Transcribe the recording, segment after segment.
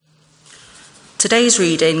Today's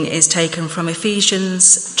reading is taken from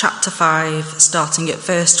Ephesians chapter 5, starting at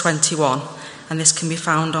verse 21, and this can be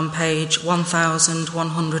found on page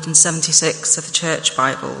 1176 of the Church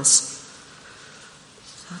Bibles.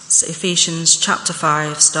 That's Ephesians chapter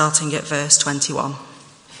 5, starting at verse 21.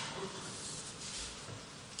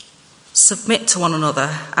 Submit to one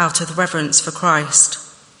another out of reverence for Christ.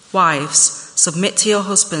 Wives, submit to your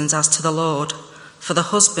husbands as to the Lord, for the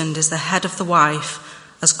husband is the head of the wife,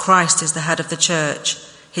 as Christ is the head of the church,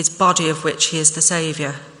 his body of which he is the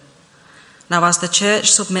Saviour. Now as the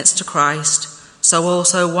church submits to Christ, so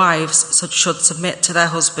also wives should submit to their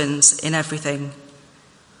husbands in everything.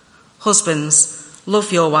 Husbands,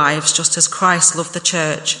 love your wives just as Christ loved the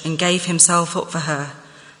church and gave himself up for her,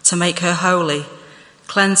 to make her holy,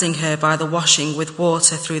 cleansing her by the washing with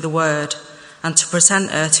water through the word, and to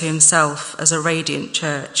present her to himself as a radiant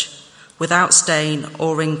church, without stain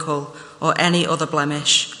or wrinkle or any other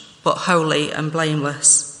blemish, but holy and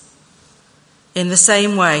blameless. In the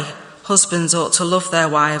same way, husbands ought to love their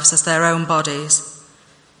wives as their own bodies.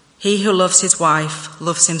 He who loves his wife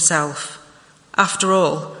loves himself. After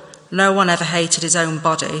all, no one ever hated his own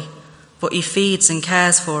body, but he feeds and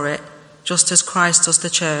cares for it, just as Christ does the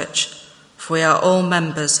church, for we are all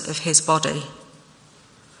members of his body.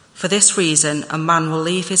 For this reason, a man will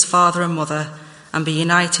leave his father and mother and be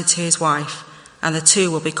united to his wife, and the two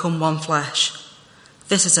will become one flesh.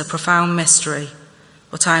 This is a profound mystery,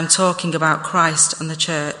 but I am talking about Christ and the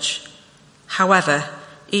church. However,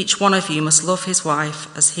 each one of you must love his wife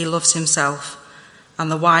as he loves himself, and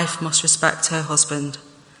the wife must respect her husband.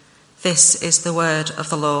 This is the word of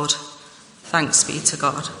the Lord. Thanks be to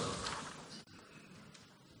God.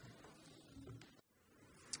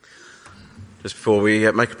 Just before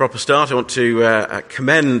we make a proper start, I want to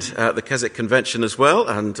commend the Keswick Convention as well,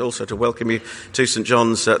 and also to welcome you to St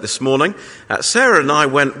John's this morning. Sarah and I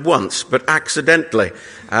went once, but accidentally.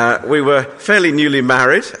 We were fairly newly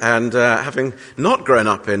married, and having not grown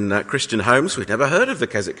up in Christian homes, we'd never heard of the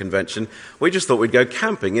Keswick Convention. We just thought we'd go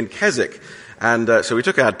camping in Keswick. And so we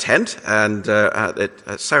took our tent, and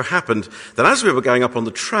it so happened that as we were going up on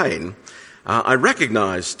the train, I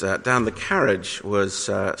recognised down the carriage was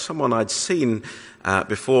someone I'd seen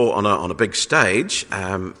before on a big stage,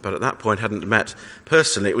 but at that point hadn't met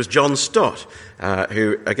personally. It was John Stott,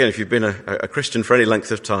 who, again, if you've been a Christian for any length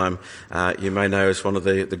of time, you may know as one of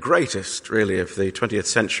the greatest, really, of the 20th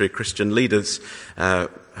century Christian leaders,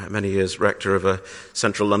 many years rector of a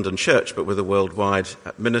central London church, but with a worldwide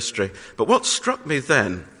ministry. But what struck me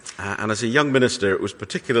then, and as a young minister, it was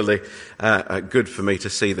particularly good for me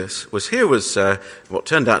to see this, was here was what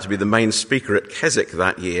turned out to be the main speaker at Keswick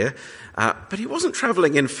that year, but he wasn't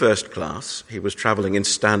travelling in first class. He was travelling in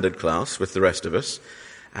standard class with the rest of us,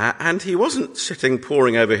 and he wasn't sitting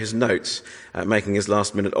poring over his notes, making his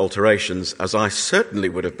last-minute alterations, as I certainly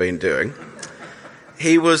would have been doing.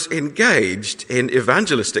 He was engaged in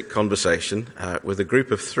evangelistic conversation with a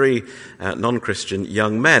group of three non-Christian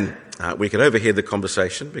young men. We could overhear the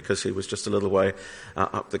conversation because he was just a little way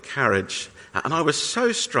up the carriage. And I was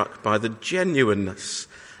so struck by the genuineness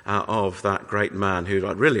of that great man who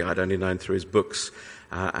I'd only known through his books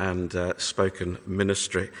and spoken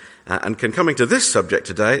ministry. And coming to this subject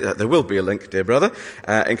today, there will be a link, dear brother,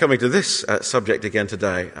 in coming to this subject again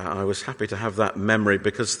today, I was happy to have that memory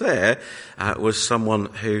because there was someone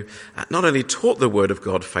who not only taught the Word of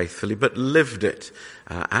God faithfully, but lived it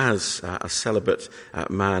as a celibate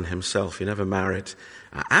man himself. He never married.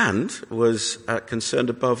 And was concerned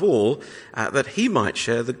above all that he might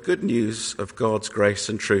share the good news of God's grace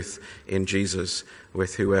and truth in Jesus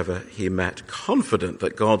with whoever he met, confident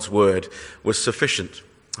that God's word was sufficient,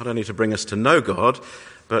 not only to bring us to know God,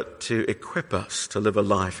 but to equip us to live a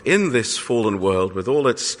life in this fallen world with all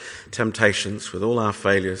its temptations, with all our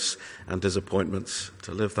failures and disappointments,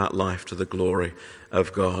 to live that life to the glory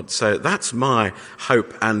of God. So that's my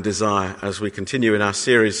hope and desire as we continue in our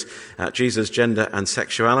series, Jesus, Gender and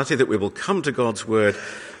Sexuality, that we will come to God's word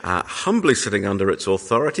humbly sitting under its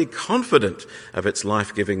authority, confident of its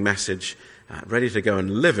life-giving message, ready to go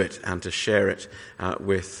and live it and to share it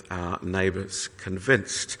with our neighbours,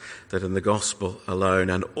 convinced that in the gospel alone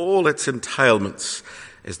and all its entailments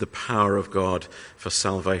is the power of God for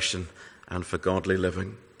salvation and for godly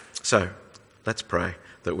living. So, let's pray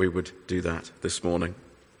that we would do that this morning.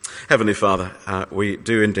 Heavenly Father, we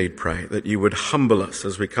do indeed pray that you would humble us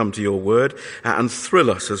as we come to your word and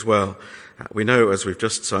thrill us as well. We know, as we've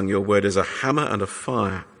just sung, your word is a hammer and a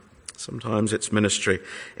fire. Sometimes its ministry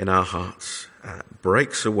in our hearts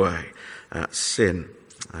breaks away sin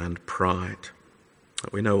and pride.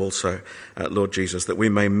 We know also, Lord Jesus, that we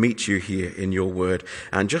may meet you here in your word.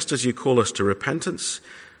 And just as you call us to repentance,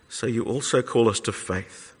 so you also call us to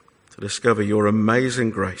faith, to discover your amazing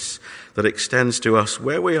grace that extends to us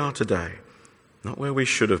where we are today, not where we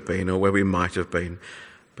should have been or where we might have been,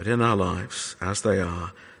 but in our lives as they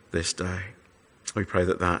are this day. We pray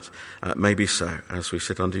that may be so as we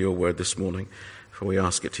sit under your word this morning, for we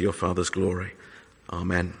ask it to your Father's glory.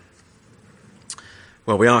 Amen.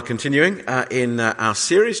 Well, we are continuing in our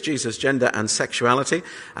series, Jesus, Gender and Sexuality.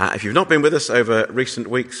 If you've not been with us over recent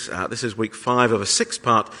weeks, this is week 5 of a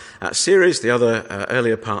 6-part series. The other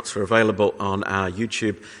earlier parts are available on our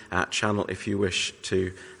YouTube channel if you wish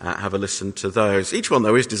to have a listen to those. Each one,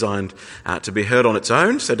 though, is designed to be heard on its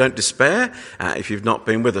own, so don't despair if you've not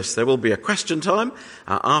been with us. There will be a question time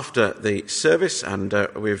after the service, and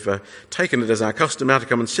we've taken it as our custom now to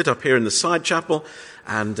come and sit up here in the side chapel.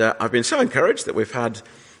 And I've been so encouraged that we've had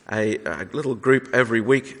a little group every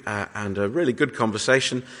week and a really good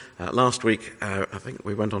conversation. Last week, I think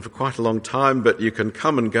we went on for quite a long time, but you can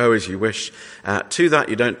come and go as you wish. To that,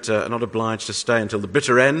 you are not obliged to stay until the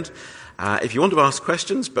bitter end. If you want to ask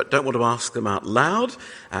questions but don't want to ask them out loud,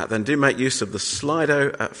 then do make use of the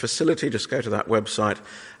Slido facility. Just go to that website,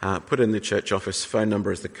 put in the church office phone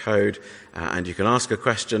number as the code, and you can ask a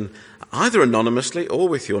question either anonymously or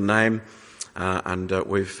with your name. And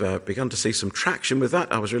we've begun to see some traction with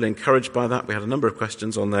that. I was really encouraged by that. We had a number of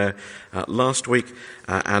questions on there last week,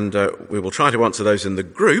 and we will try to answer those in the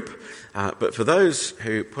group. But for those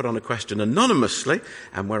who put on a question anonymously,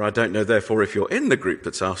 and where I don't know, therefore, if you're in the group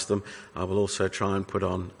that's asked them, I will also try and put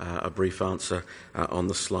on a brief answer on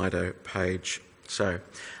the Slido page. So,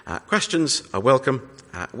 questions are welcome.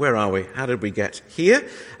 Where are we? How did we get here?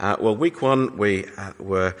 Well, week 1, we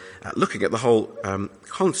were looking at the whole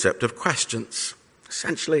concept of questions.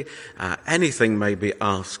 Essentially, anything may be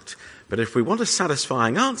asked, but if we want a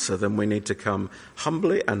satisfying answer, then we need to come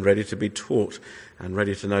humbly and ready to be taught, and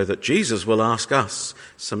ready to know that Jesus will ask us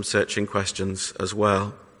some searching questions as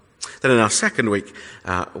well. Then in our second week,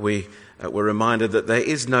 we were reminded that there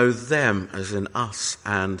is no them, as in us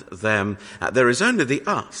and them. There is only the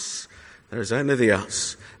us. There is only the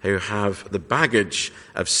us who have the baggage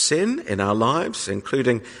of sin in our lives,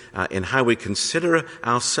 including in how we consider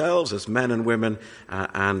ourselves as men and women,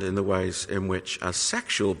 and in the ways in which, as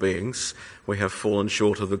sexual beings, we have fallen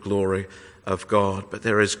short of the glory of God. But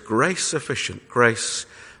there is grace sufficient, grace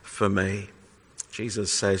for me.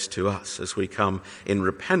 Jesus says to us as we come in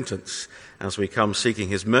repentance, as we come seeking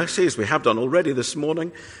his mercy, as we have done already this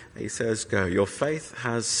morning, he says, go, your faith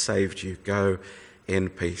has saved you, go in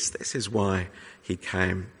peace. This is why he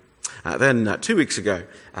came. Then 2 weeks ago,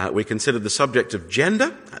 we considered the subject of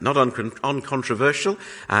gender, not uncontroversial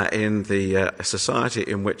in the society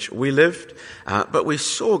in which we lived, but we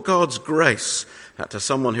saw God's grace to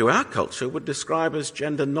someone who our culture would describe as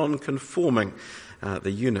gender non-conforming,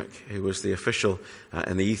 the eunuch who was the official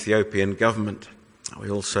in the Ethiopian government. We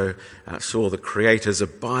also saw the Creator's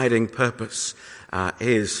abiding purpose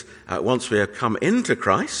is, once we have come into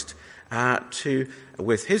Christ, to,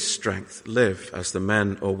 with his strength, live as the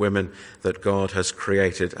men or women that God has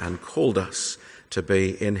created and called us to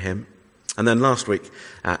be in him. And then last week,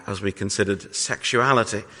 as we considered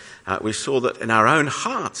sexuality, we saw that in our own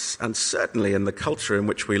hearts, and certainly in the culture in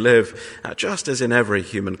which we live, just as in every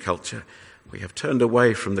human culture, we have turned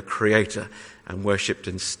away from the Creator and worshipped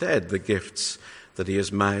instead the gifts that he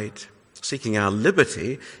has made. Seeking our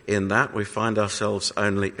liberty in that, we find ourselves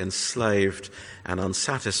only enslaved and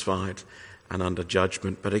unsatisfied and under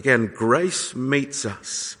judgment. But again, grace meets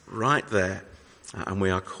us right there, and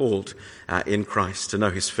we are called in Christ to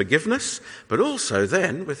know his forgiveness, but also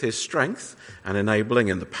then with his strength and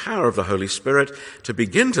enabling and the power of the Holy Spirit to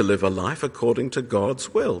begin to live a life according to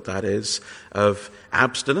God's will. That is, of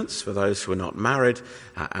abstinence for those who are not married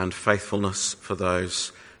and faithfulness for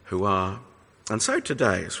those who are. And so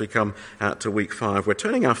today, as we come to week 5, we're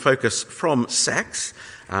turning our focus from sex,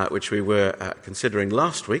 which we were considering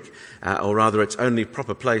last week, or rather its only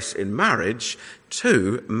proper place in marriage,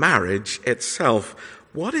 to marriage itself.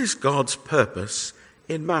 What is God's purpose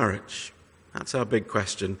in marriage? That's our big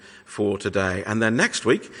question for today. And then next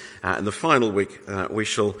week, in the final week, we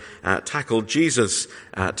shall tackle Jesus'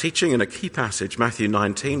 teaching in a key passage, Matthew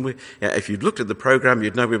 19. If you'd looked at the program,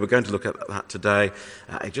 you'd know we were going to look at that today.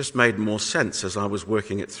 It just made more sense as I was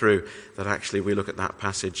working it through that actually we look at that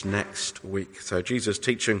passage next week. So Jesus'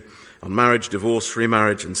 teaching on marriage, divorce,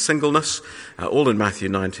 remarriage and singleness, all in Matthew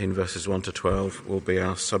 19, verses 1 to 12, will be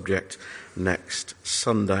our subject next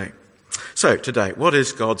Sunday. So today, what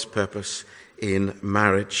is God's purpose in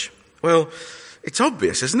marriage? Well, it's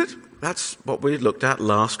obvious, isn't it? That's what we looked at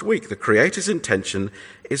last week. The Creator's intention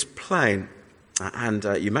is plain. And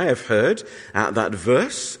you may have heard that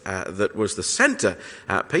verse that was the centre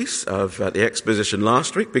piece of the exposition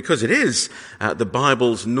last week, because it is the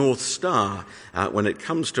Bible's North Star when it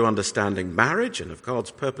comes to understanding marriage and of God's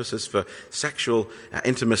purposes for sexual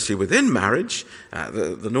intimacy within marriage.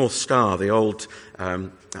 The North Star, the old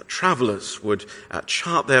travellers would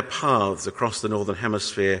chart their paths across the Northern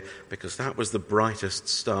Hemisphere because that was the brightest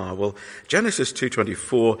star. Well, Genesis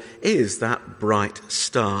 2:24 is that bright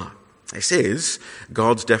star. This is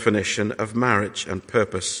God's definition of marriage and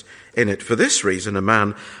purpose in it. For this reason, a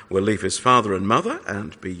man will leave his father and mother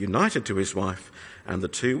and be united to his wife, and the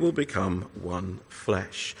two will become one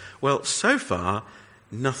flesh. Well, so far,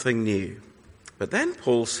 nothing new. But then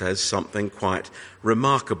Paul says something quite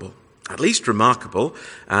remarkable. At least remarkable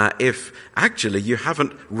if actually you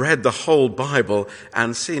haven't read the whole Bible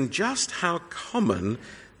and seen just how common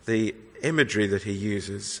the imagery that he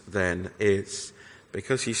uses then is.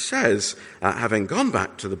 Because he says, having gone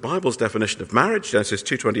back to the Bible's definition of marriage, Genesis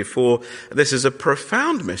 2:24, this is a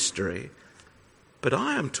profound mystery, but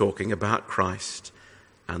I am talking about Christ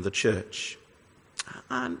and the church.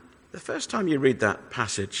 And the first time you read that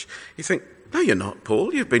passage, you think, no, you're not,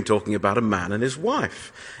 Paul. You've been talking about a man and his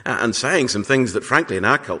wife, and saying some things that, frankly, in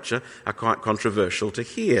our culture are quite controversial to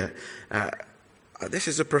hear. This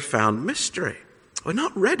is a profound mystery. We're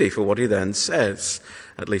not ready for what he then says,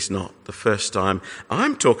 at least not the first time.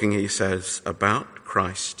 I'm talking, he says, about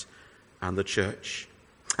Christ and the church.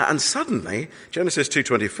 And suddenly, Genesis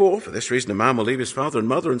 2:24, for this reason a man will leave his father and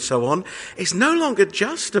mother and so on, is no longer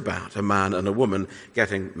just about a man and a woman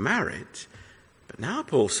getting married. But now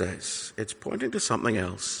Paul says it's pointing to something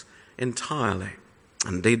else entirely.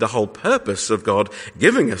 Indeed, the whole purpose of God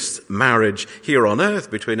giving us marriage here on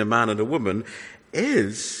earth between a man and a woman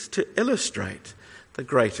is to illustrate the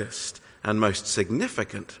greatest and most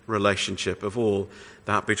significant relationship of all,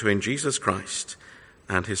 that between Jesus Christ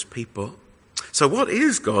and his people. So what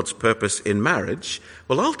is God's purpose in marriage?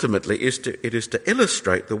 Well, ultimately, it is to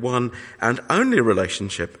illustrate the one and only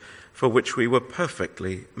relationship for which we were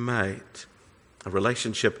perfectly made. A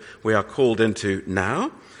relationship we are called into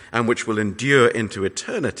now and which will endure into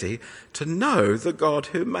eternity, to know the God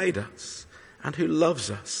who made us, and who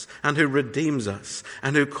loves us, and who redeems us,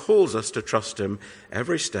 and who calls us to trust him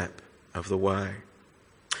every step of the way.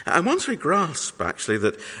 And once we grasp, actually,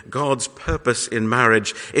 that God's purpose in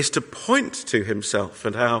marriage is to point to himself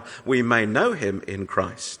and how we may know him in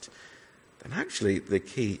Christ, then actually the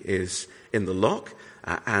key is in the lock,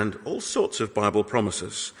 and all sorts of Bible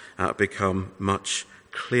promises become much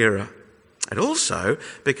clearer. It also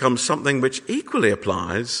becomes something which equally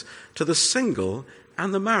applies to the single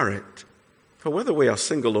and the married. For whether we are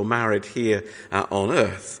single or married here on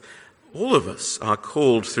earth, all of us are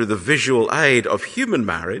called through the visual aid of human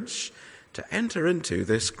marriage to enter into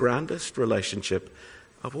this grandest relationship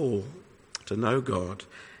of all, to know God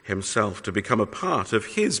himself, to become a part of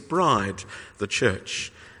his bride, the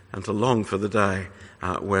church, and to long for the day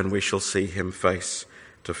when we shall see him face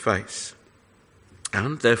to face.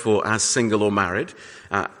 And therefore, as single or married,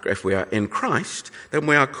 if we are in Christ, then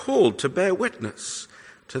we are called to bear witness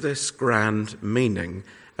to this grand meaning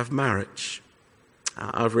of marriage.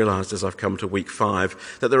 I've realised as I've come to week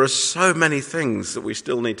 5 that there are so many things that we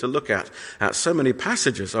still need to look at, so many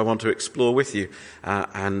passages I want to explore with you,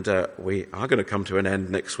 and we are going to come to an end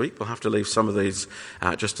next week. We'll have to leave some of these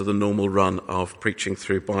just to the normal run of preaching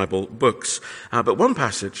through Bible books. But one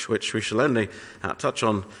passage which we shall only touch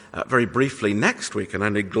on very briefly next week and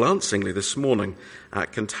only glancingly this morning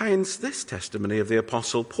contains this testimony of the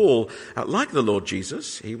Apostle Paul. Like the Lord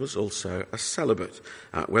Jesus, he was also a celibate.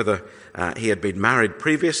 Whether he had been married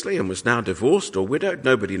previously and was now divorced or widowed,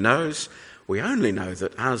 nobody knows. We only know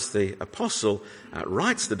that as the apostle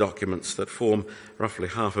writes the documents that form roughly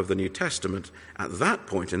half of the New Testament, at that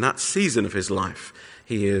point, in that season of his life,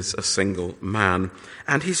 he is a single man.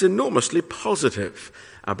 And he's enormously positive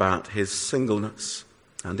about his singleness.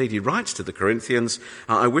 Indeed, he writes to the Corinthians,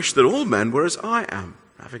 I wish that all men were as I am,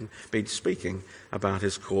 having been speaking about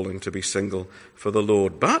his calling to be single for the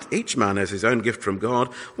Lord. But each man has his own gift from God.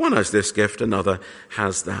 One has this gift, another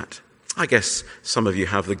has that. I guess some of you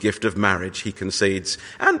have the gift of marriage, he concedes,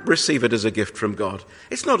 and receive it as a gift from God.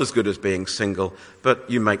 It's not as good as being single, but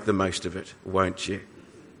you make the most of it, won't you?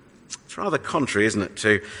 It's rather contrary, isn't it,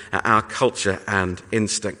 to our culture and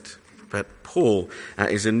instinct. But Paul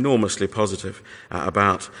is enormously positive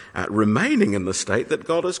about remaining in the state that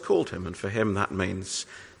God has called him, and for him that means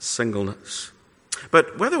singleness.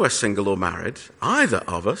 But whether we're single or married, either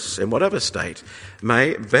of us, in whatever state,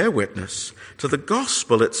 may bear witness to the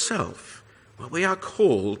gospel itself, where we are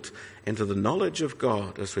called into the knowledge of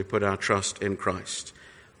God as we put our trust in Christ.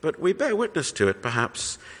 but we bear witness to it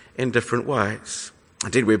perhaps in different ways.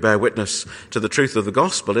 Indeed, we bear witness to the truth of the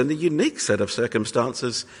gospel in the unique set of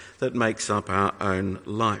circumstances that makes up our own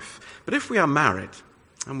life. But if we are married,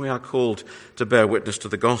 and we are called to bear witness to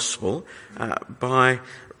the gospel by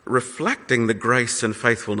reflecting the grace and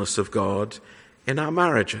faithfulness of God in our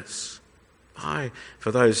marriages. By,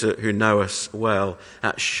 for those who know us well,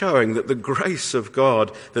 showing that the grace of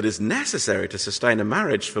God that is necessary to sustain a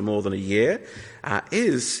marriage for more than a year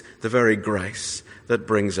is the very grace that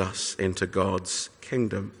brings us into God's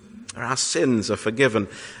kingdom, where our sins are forgiven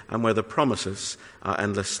and where the promises are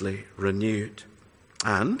endlessly renewed.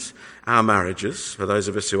 And our marriages, for those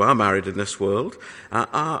of us who are married in this world,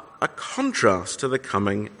 are a contrast to the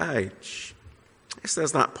coming age. Yes,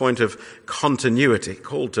 there's that point of continuity,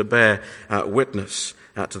 called to bear witness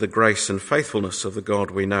to the grace and faithfulness of the God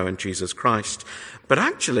we know in Jesus Christ. But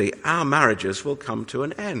actually, our marriages will come to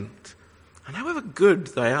an end. And however good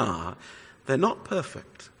they are, they're not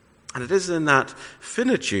perfect. And it is in that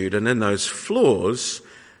finitude and in those flaws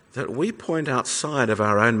that we point outside of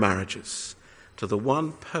our own marriages to the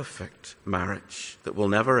one perfect marriage that will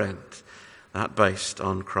never end, that based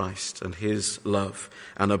on Christ and his love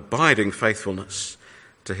and abiding faithfulness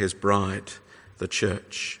to his bride, the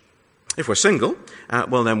church. If we're single,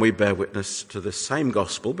 well then we bear witness to the same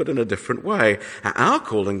gospel but in a different way. Our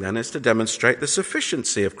calling then is to demonstrate the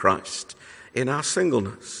sufficiency of Christ in our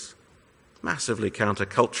singleness. Massively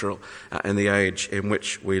countercultural in the age in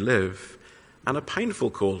which we live, and a painful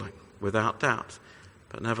calling, without doubt.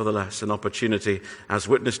 But nevertheless, an opportunity, as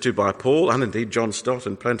witnessed to by Paul and indeed John Stott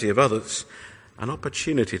and plenty of others, an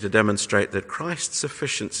opportunity to demonstrate that Christ's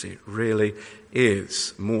sufficiency really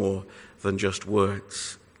is more than just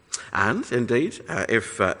words. And indeed,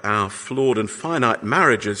 if our flawed and finite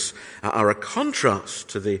marriages are a contrast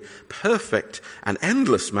to the perfect and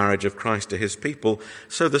endless marriage of Christ to his people,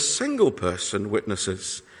 so the single person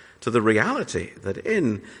witnesses to the reality that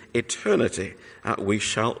in eternity we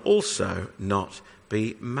shall also not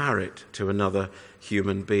be married to another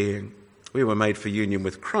human being. We were made for union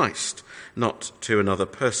with Christ, not to another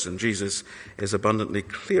person. Jesus is abundantly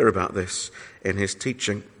clear about this in his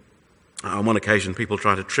teaching. On one occasion, people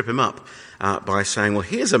tried to trip him up by saying, well,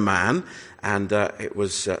 here's a man, and it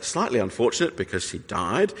was slightly unfortunate because he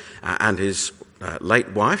died, and his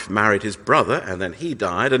late wife married his brother, and then he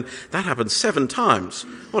died, and that happened 7 times.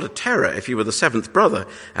 What a terror if you were the 7th brother,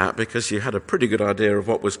 because you had a pretty good idea of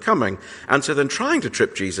what was coming. And so then trying to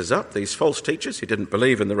trip Jesus up, these false teachers who didn't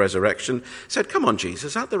believe in the resurrection said, come on,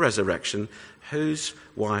 Jesus, at the resurrection, whose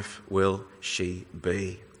wife will she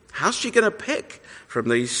be? How's she going to pick from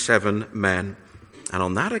these 7 men? And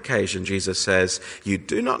on that occasion, Jesus says, you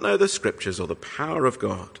do not know the scriptures or the power of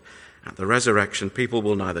God. At the resurrection, people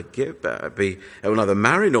will neither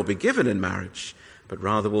marry nor be given in marriage, but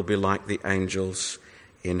rather will be like the angels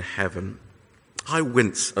in heaven. I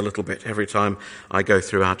wince a little bit every time I go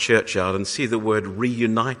through our churchyard and see the word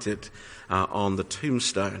reunited on the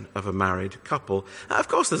tombstone of a married couple. Of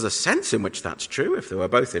course, there's a sense in which that's true. If they were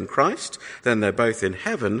both in Christ, then they're both in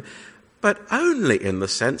heaven, but only in the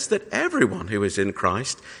sense that everyone who is in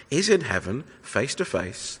Christ is in heaven face to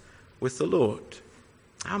face with the Lord.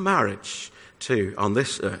 Our marriage, too, on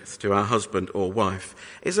this earth, to our husband or wife,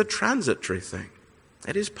 is a transitory thing.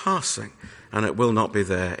 It is passing, and it will not be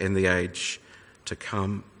there in the age to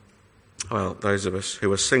come. Well, those of us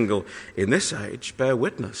who are single in this age bear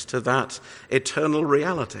witness to that eternal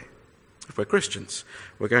reality. If we're Christians,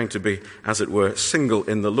 we're going to be, as it were, single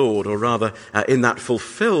in the Lord, or rather in that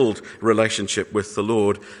fulfilled relationship with the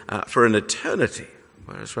Lord for an eternity,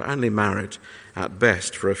 whereas we're only married at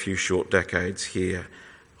best for a few short decades here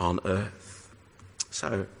on earth.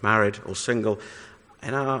 So, married or single,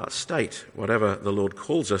 in our state, whatever the Lord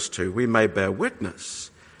calls us to, we may bear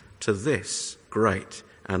witness to this great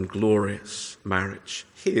and glorious marriage,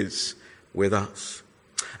 his with us.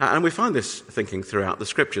 And we find this thinking throughout the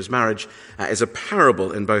scriptures. Marriage is a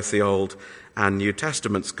parable in both the Old and New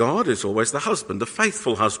Testaments. God is always the husband, the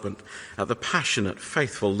faithful husband, the passionate,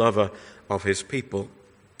 faithful lover of his people.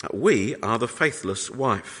 We are the faithless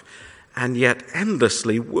wife, and yet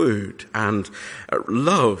endlessly wooed and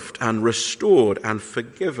loved and restored and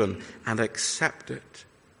forgiven and accepted.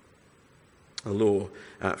 The law,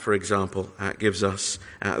 for example, gives us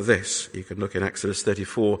this. You can look in Exodus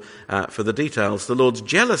 34 for the details. The Lord's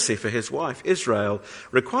jealousy for his wife, Israel,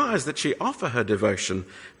 requires that she offer her devotion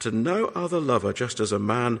to no other lover, just as a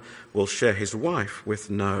man will share his wife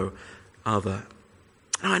with no other.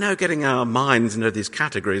 Now, I know getting our minds into these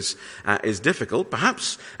categories is difficult.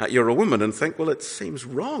 Perhaps you're a woman and think, well, it seems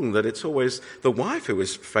wrong that it's always the wife who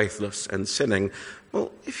is faithless and sinning.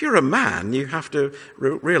 Well, if you're a man, you have to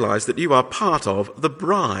realize that you are part of the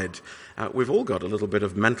bride. We've all got a little bit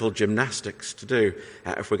of mental gymnastics to do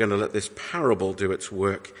if we're going to let this parable do its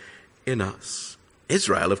work in us.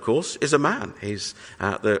 Israel, of course, is a man. He's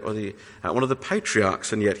one of the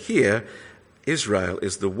patriarchs, and yet here, Israel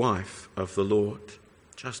is the wife of the Lord,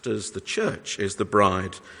 just as the church is the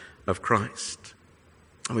bride of Christ.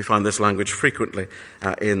 And we find this language frequently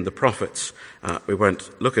in the prophets. We won't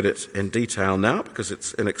look at it in detail now because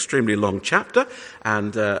it's an extremely long chapter,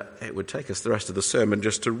 and it would take us the rest of the sermon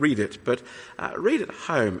just to read it. But read at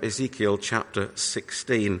home Ezekiel chapter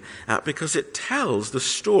 16 because it tells the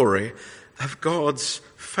story of God's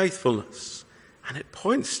faithfulness, and it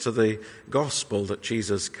points to the gospel that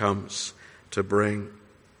Jesus comes to bring.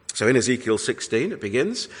 So in Ezekiel 16, it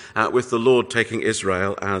begins with the Lord taking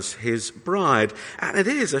Israel as his bride, and it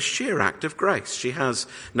is a sheer act of grace. She has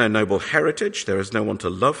no noble heritage, there is no one to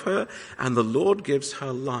love her, and the Lord gives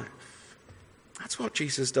her life. That's what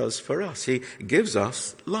Jesus does for us. He gives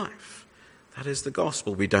us life. That is the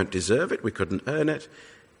gospel. We don't deserve it, we couldn't earn it.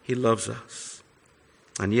 He loves us.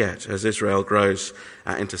 And yet, as Israel grows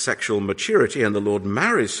into sexual maturity and the Lord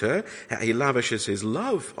marries her, he lavishes his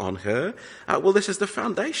love on her. Well, this is the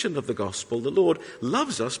foundation of the gospel. The Lord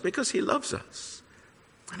loves us because he loves us.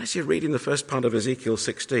 And as you're reading the first part of Ezekiel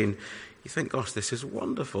 16, you think, gosh, this is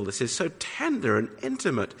wonderful. This is so tender and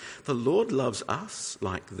intimate. The Lord loves us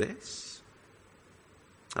like this.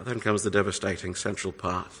 And then comes the devastating central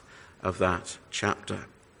part of that chapter.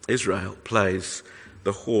 Israel plays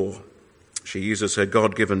the whore. She uses her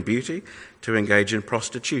God-given beauty to engage in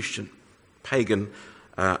prostitution, pagan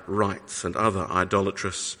rites, and other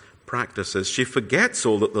idolatrous practices. She forgets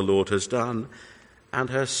all that the Lord has done, and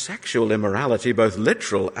her sexual immorality, both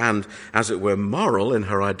literal and, as it were, moral in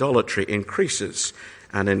her idolatry, increases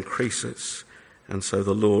and increases. And so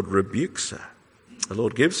the Lord rebukes her. The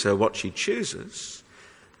Lord gives her what she chooses,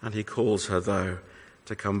 and he calls her, though,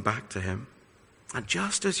 to come back to him. And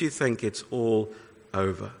just as you think it's all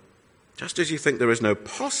over, just as you think there is no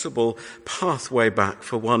possible pathway back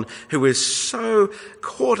for one who is so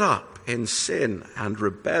caught up in sin and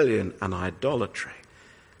rebellion and idolatry,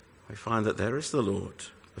 we find that there is the Lord,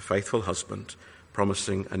 the faithful husband,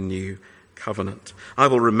 promising a new covenant. I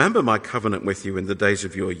will remember my covenant with you in the days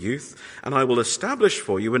of your youth, and I will establish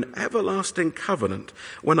for you an everlasting covenant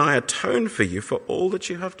when I atone for you for all that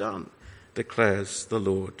you have done, declares the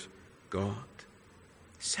Lord God.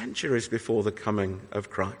 Centuries before the coming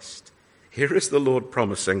of Christ, here is the Lord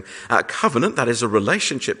promising a covenant, that is a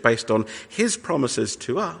relationship based on his promises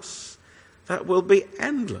to us, that will be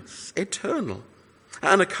endless, eternal,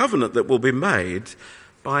 and a covenant that will be made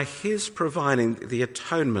by his providing the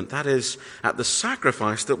atonement, that is, at the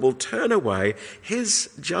sacrifice that will turn away his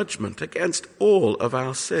judgment against all of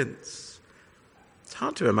our sins. It's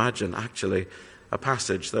hard to imagine, actually, a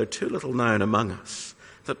passage, though too little known among us,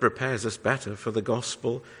 that prepares us better for the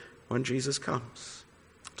gospel when Jesus comes.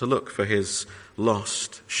 To look for his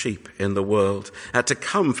lost sheep in the world, to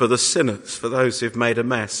come for the sinners, for those who've made a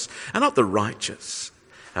mess, and not the righteous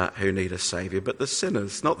who need a saviour, but the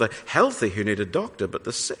sinners, not the healthy who need a doctor, but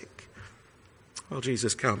the sick. Well,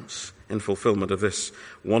 Jesus comes in fulfillment of this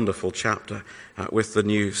wonderful chapter with the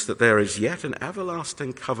news that there is yet an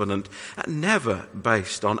everlasting covenant, never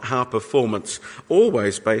based on our performance,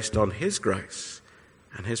 always based on his grace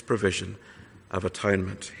and his provision of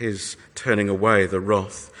atonement, his turning away the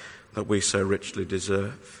wrath that we so richly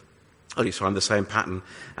deserve. Well, you find the same pattern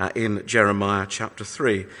in Jeremiah chapter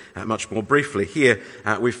 3. Much more briefly, here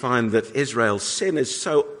we find that Israel's sin is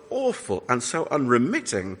so awful and so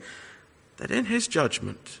unremitting that in his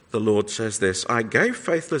judgment, the Lord says this, I gave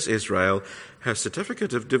faithless Israel her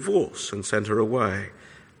certificate of divorce and sent her away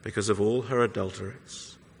because of all her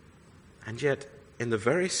adulteries. And yet, in the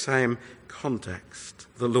very same context,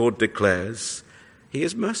 the Lord declares he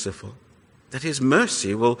is merciful, that his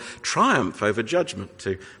mercy will triumph over judgment,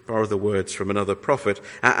 to borrow the words from another prophet.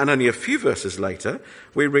 And only a few verses later,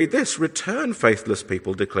 we read this, return, faithless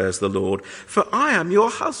people, declares the Lord, for I am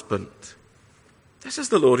your husband. This is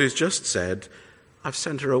the Lord who's just said, I've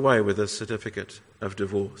sent her away with a certificate of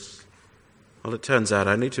divorce. Well, it turns out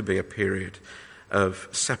only to be a period of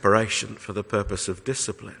separation for the purpose of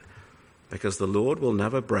discipline, because the Lord will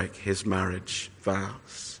never break his marriage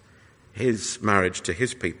vows. His marriage to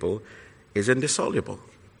his people is indissoluble.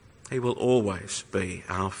 He will always be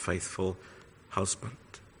our faithful husband.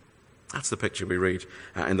 That's the picture we read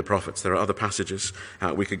in the prophets. There are other passages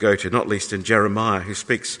we could go to, not least in Jeremiah, who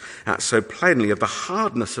speaks so plainly of the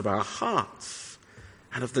hardness of our hearts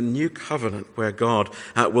and of the new covenant where God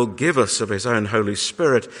will give us of his own Holy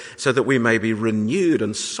Spirit so that we may be renewed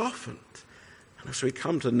and softened. And as we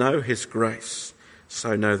come to know his grace,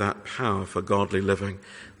 so know that power for godly living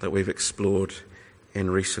that we've explored in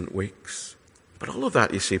recent weeks. But all of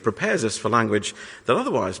that, you see, prepares us for language that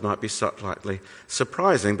otherwise might be slightly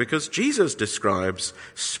surprising, because Jesus describes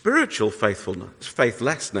spiritual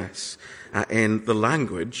faithlessness in the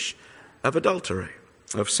language of adultery,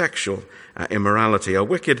 of sexual immorality. A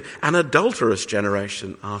wicked and adulterous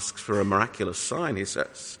generation asks for a miraculous sign, he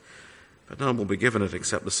says, but none will be given it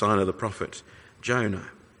except the sign of the prophet Jonah.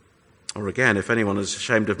 Or again, if anyone is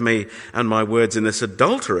ashamed of me and my words in this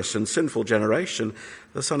adulterous and sinful generation,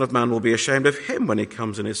 the Son of Man will be ashamed of him when he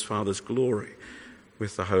comes in his Father's glory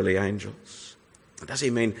with the holy angels. Does he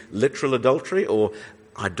mean literal adultery or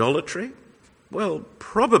idolatry? Well,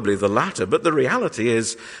 probably the latter, but the reality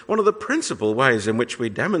is one of the principal ways in which we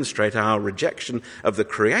demonstrate our rejection of the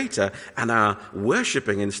Creator and our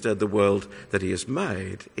worshipping instead the world that he has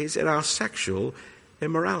made is in our sexual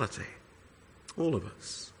immorality. All of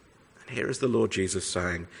us. Here is the Lord Jesus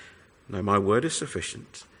saying, no, my word is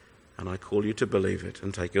sufficient, and I call you to believe it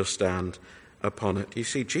and take your stand upon it. You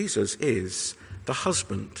see, Jesus is the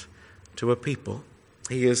husband to a people.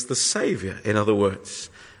 He is the Saviour, in other words,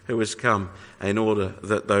 who has come in order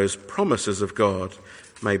that those promises of God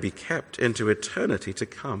may be kept into eternity to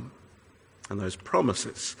come. And those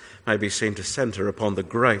promises may be seen to centre upon the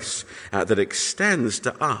grace that extends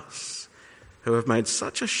to us who have made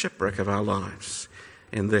such a shipwreck of our lives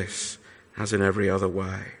in this as in every other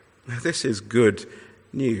way. Now, this is good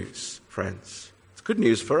news, friends. It's good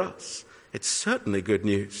news for us. It's certainly good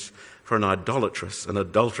news for an idolatrous and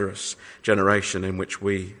adulterous generation in which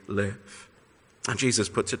we live. And Jesus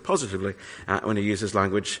puts it positively when he uses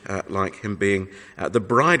language like him being the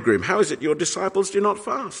bridegroom. How is it your disciples do not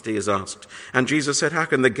fast, he is asked. And Jesus said, how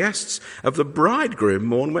can the guests of the bridegroom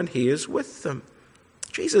mourn when he is with them?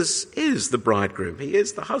 Jesus is the bridegroom. He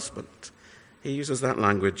is the husband. He uses that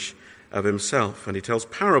language of himself, and he tells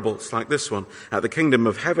parables like this one. The kingdom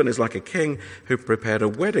of heaven is like a king who prepared a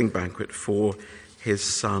wedding banquet for his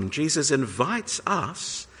son. Jesus invites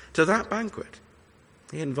us to that banquet.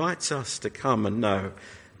 He invites us to come and know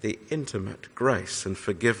the intimate grace and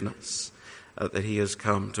forgiveness that he has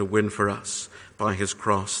come to win for us by his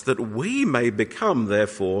cross, that we may become,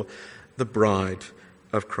 therefore, the bride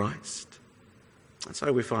of Christ. And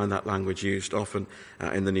so we find that language used often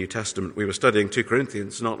in the New Testament. We were studying 2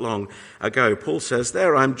 Corinthians not long ago. Paul says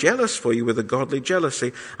there, I'm jealous for you with a godly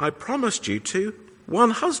jealousy. I promised you to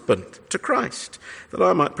one husband, to Christ, that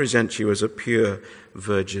I might present you as a pure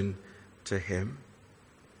virgin to him.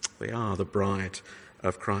 We are the bride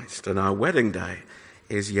of Christ, and our wedding day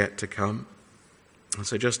is yet to come. And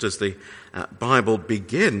so just as the Bible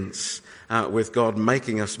begins with God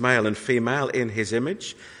making us male and female in his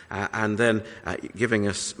image, and then giving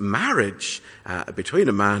us marriage between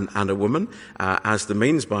a man and a woman as the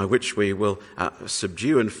means by which we will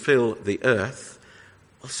subdue and fill the earth,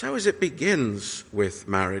 well, so as it begins with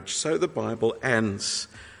marriage, so the Bible ends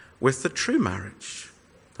with the true marriage,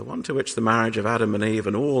 the one to which the marriage of Adam and Eve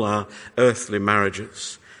and all our earthly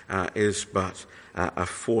marriages is but a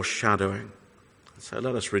foreshadowing. So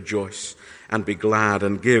let us rejoice and be glad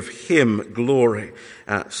and give him glory,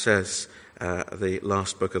 says the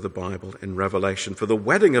last book of the Bible in Revelation. For the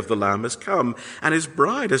wedding of the Lamb has come, and his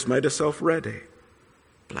bride has made herself ready.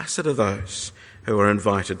 Blessed are those who are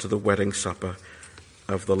invited to the wedding supper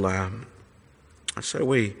of the Lamb. And so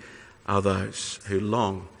we are those who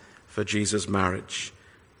long for Jesus' marriage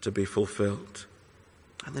to be fulfilled.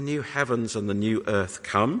 And the new heavens and the new earth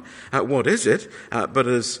come. What is it but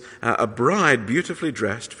as a bride beautifully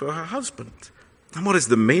dressed for her husband? And what is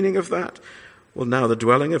the meaning of that? Well, now the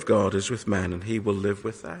dwelling of God is with men, and he will live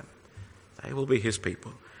with them. They will be his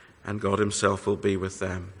people, and God himself will be with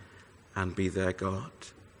them and be their God.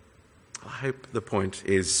 I hope the point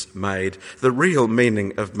is made. The real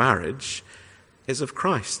meaning of marriage is of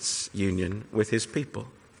Christ's union with his people,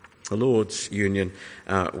 the Lord's union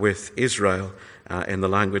with Israel in the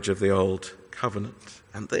language of the Old Covenant.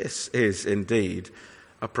 And this is indeed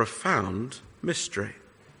a profound mystery.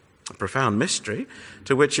 A profound mystery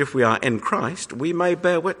to which, if we are in Christ, we may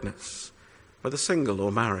bear witness, whether single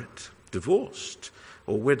or married, divorced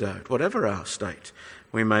or widowed, whatever our state,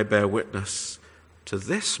 we may bear witness to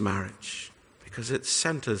this marriage because it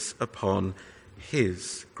centres upon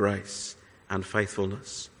his grace and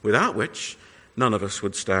faithfulness, without which none of us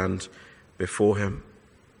would stand before him.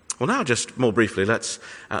 Well, now just more briefly, let's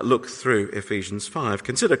look through Ephesians 5.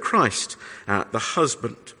 Consider Christ, the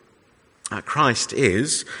husband. Christ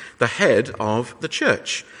is the head of the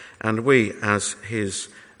church, and we as his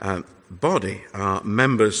body are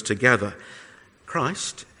members together.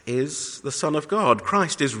 Christ is the Son of God.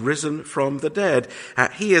 Christ is risen from the dead.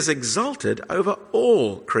 He is exalted over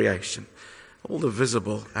all creation. All the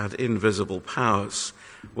visible and invisible powers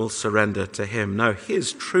will surrender to him. No,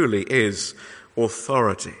 his truly is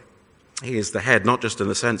authority. He is the head, not just in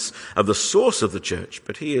the sense of the source of the church,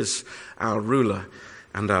 but he is our ruler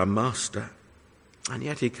and our master. And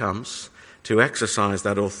yet he comes to exercise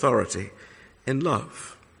that authority in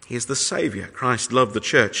love. He is the Saviour. Christ loved the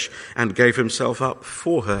church and gave himself up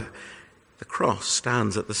for her. The cross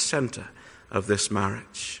stands at the centre of this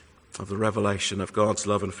marriage, of the revelation of God's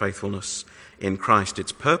love and faithfulness in Christ.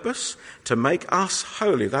 Its purpose, to make us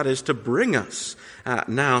holy, that is, to bring us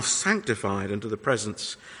now sanctified into the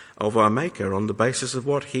presence of our Maker on the basis of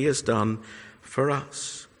what he has done for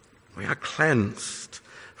us. We are cleansed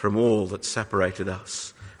from all that separated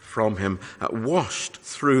us from him, washed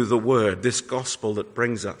through the word, this gospel that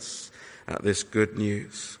brings us this good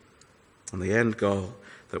news. And the end goal,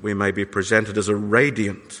 that we may be presented as a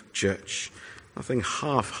radiant church. Nothing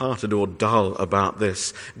half-hearted or dull about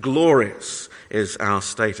this. Glorious is our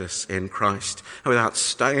status in Christ, without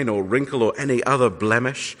stain or wrinkle or any other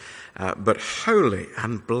blemish, but holy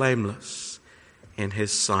and blameless in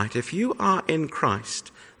his sight. If you are in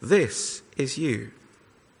Christ, this is you.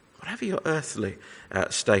 Whatever your earthly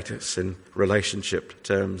status in relationship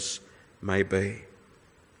terms may be.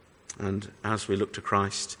 And as we look to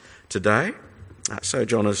Christ today, so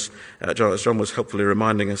John was helpfully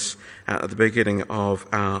reminding us at the beginning of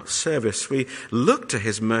our service, we look to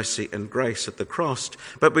his mercy and grace at the cross,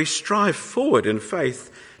 but we strive forward in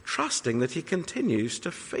faith, trusting that he continues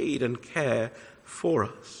to feed and care for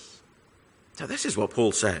us. So this is what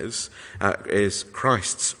Paul says is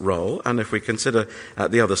Christ's role. And if we consider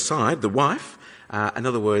the other side, the wife, in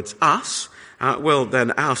other words, us, well,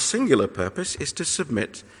 then our singular purpose is to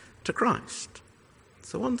submit to Christ.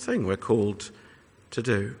 It's the one thing we're called to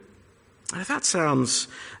do. And if that sounds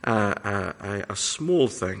a small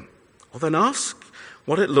thing, well, then ask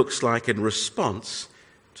what it looks like in response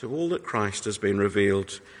to all that Christ has been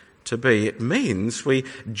revealed to be. It means we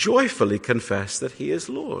joyfully confess that he is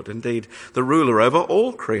Lord, indeed the ruler over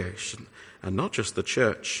all creation, and not just the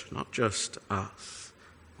church, not just us.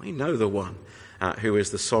 We know the one who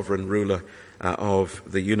is the sovereign ruler of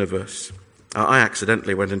the universe. I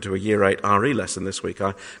accidentally went into a Year 8 RE lesson this week.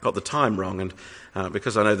 I got the time wrong, and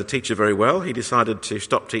because I know the teacher very well, he decided to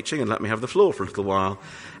stop teaching and let me have the floor for a little while.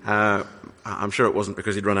 I'm sure it wasn't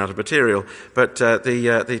because he'd run out of material, but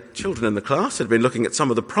the children in the class had been looking at some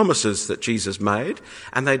of the promises that Jesus made,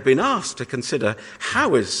 and they'd been asked to consider how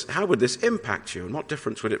would this impact you and what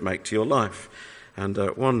difference would it make to your life. And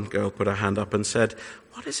one girl put her hand up and said,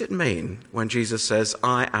 "What does it mean when Jesus says,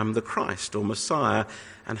 'I am the Christ' or Messiah,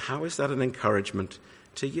 and how is that an encouragement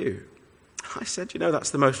to you?" I said, that's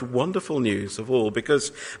the most wonderful news of all,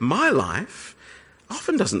 because my life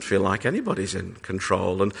often doesn't feel like anybody's in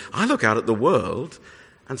control. And I look out at the world,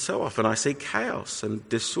 and so often I see chaos and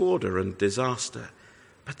disorder and disaster.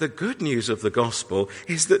 But the good news of the gospel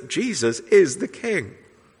is that Jesus is the King.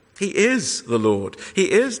 He is the Lord.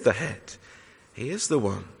 He is the head. He is the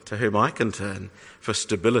one to whom I can turn for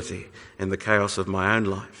stability in the chaos of my own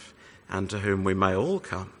life, and to whom we may all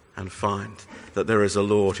come and find that there is a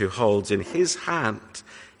Lord who holds in his hand,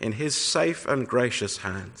 in his safe and gracious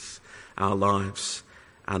hands, our lives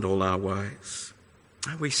and all our ways.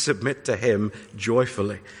 We submit to him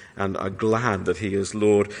joyfully and are glad that he is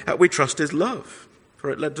Lord. We trust his love, for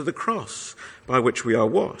it led to the cross by which we are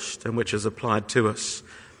washed and which is applied to us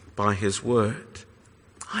by his word.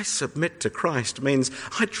 I submit to Christ means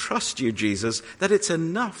I trust you, Jesus, that it's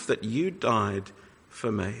enough that you died for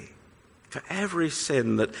me, for every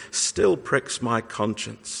sin that still pricks my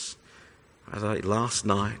conscience, as I last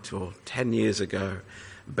night or 10 years ago,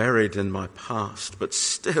 buried in my past, but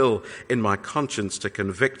still in my conscience to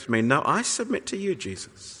convict me. No, I submit to you,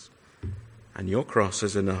 Jesus, and your cross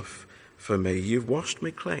is enough for me. You've washed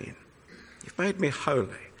me clean. You've made me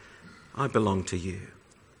holy. I belong to you.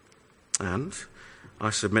 And I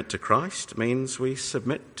submit to Christ means we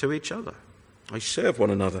submit to each other. We serve one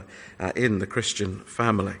another in the Christian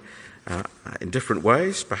family, in different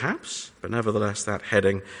ways, perhaps, but nevertheless that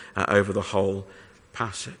heading over the whole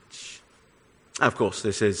passage. Of course,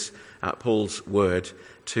 this is Paul's word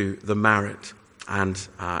to the married. And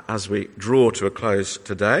as we draw to a close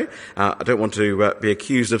today, I don't want to be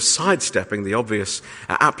accused of sidestepping the obvious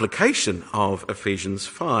application of Ephesians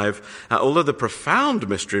 5, although the profound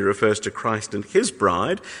mystery refers to Christ and his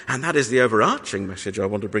bride, and that is the overarching message I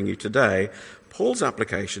want to bring you today. Paul's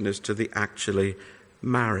application is to the actually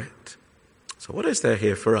married. So what is there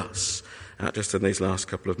here for us, just in these last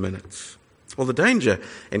couple of minutes? Well, the danger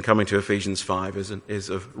in coming to Ephesians 5 is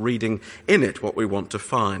of reading in it what we want to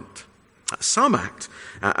find. Some act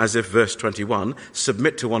as if verse 21,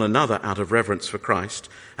 submit to one another out of reverence for Christ,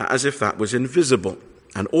 as if that was invisible,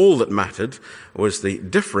 and all that mattered was the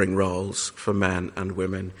differing roles for men and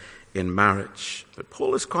women in marriage. But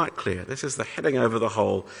Paul is quite clear. This is the heading over the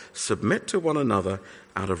whole. Submit to one another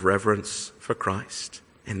out of reverence for Christ.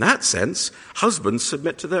 In that sense, husbands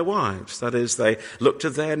submit to their wives. That is, they look to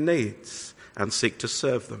their needs and seek to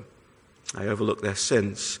serve them. They overlook their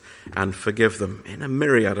sins and forgive them in a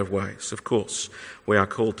myriad of ways. Of course, we are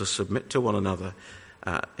called to submit to one another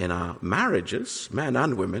in our marriages, men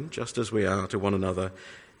and women, just as we are to one another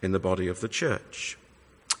in the body of the church.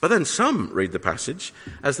 But then some read the passage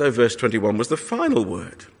as though verse 21 was the final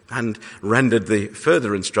word and rendered the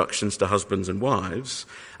further instructions to husbands and wives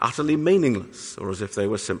utterly meaningless, or as if they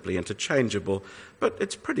were simply interchangeable. But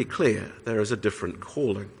it's pretty clear there is a different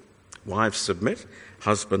calling. Wives submit,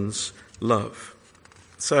 husbands love.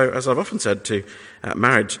 So, as I've often said to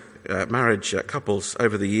marriage couples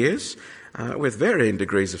over the years, with varying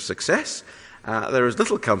degrees of success, there is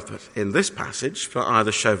little comfort in this passage for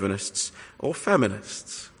either chauvinists or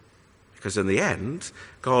feminists. Because in the end,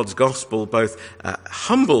 God's gospel both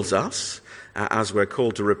humbles us as we're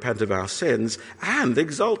called to repent of our sins and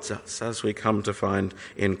exalts us as we come to find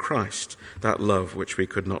in Christ that love which we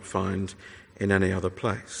could not find in any other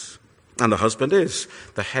place. And the husband is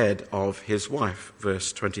the head of his wife,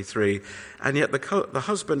 verse 23. And yet the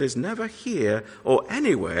husband is never here or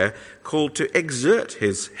anywhere called to exert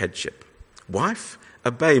his headship. Wife,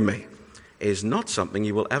 obey me, is not something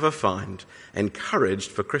you will ever find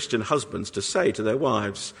encouraged for Christian husbands to say to their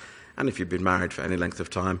wives. And if you've been married for any length of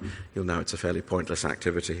time, you'll know it's a fairly pointless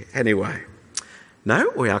activity anyway.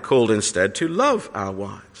 No, we are called instead to love our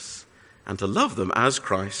wives and to love them as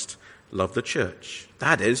Christ loved the church.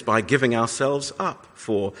 That is, by giving ourselves up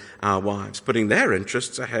for our wives, putting their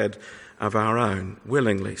interests ahead of our own,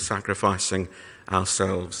 willingly sacrificing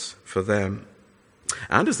ourselves for them.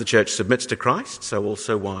 And as the church submits to Christ, so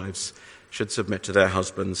also wives should submit to their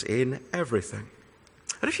husbands in everything.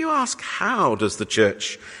 But if you ask, how does the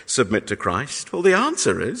church submit to Christ? Well, the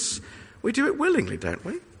answer is, we do it willingly, don't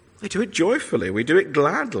we? We do it joyfully. We do it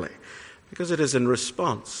gladly, because it is in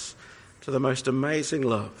response to the most amazing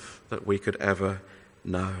love that we could ever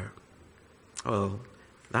know. Well,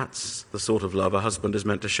 that's the sort of love a husband is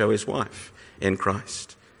meant to show his wife in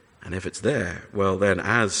Christ. And if it's there, well then,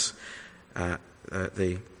 as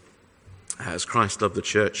Christ loved the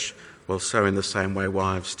church, well, so in the same way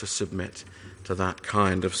wives to submit to that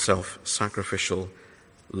kind of self-sacrificial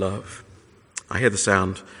love. I hear the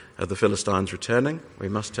sound of the Philistines returning. We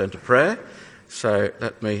must turn to prayer, so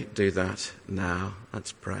let me do that now.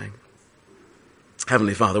 Let's pray.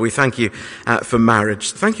 Heavenly Father, we thank you for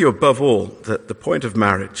marriage. Thank you above all that the point of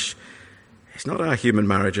marriage is not our human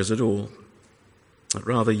marriages at all, but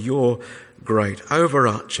rather your great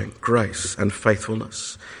overarching grace and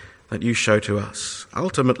faithfulness that you show to us,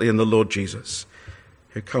 ultimately in the Lord Jesus,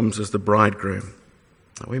 who comes as the bridegroom,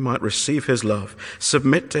 that we might receive his love,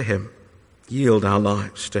 submit to him, yield our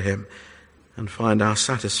lives to him, and find our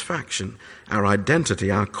satisfaction, our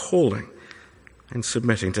identity, our calling in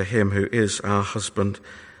submitting to him who is our husband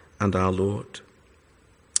and our Lord.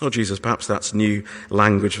 Oh, Jesus, perhaps that's new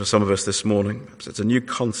language for some of us this morning. Perhaps it's a new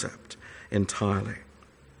concept entirely.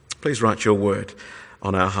 Please write your word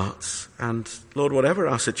on our hearts. And Lord, whatever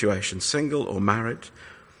our situation, single or married,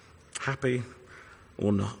 happy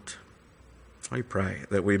or not, I pray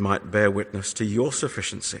that we might bear witness to your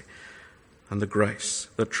sufficiency and the grace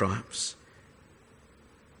that triumphs.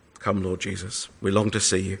 Come, Lord Jesus, we long to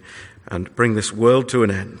see you and bring this world to an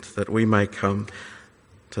end, that we may come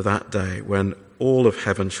to that day when all of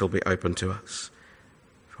heaven shall be open to us.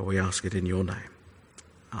 For we ask it in your name.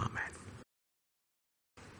 Amen.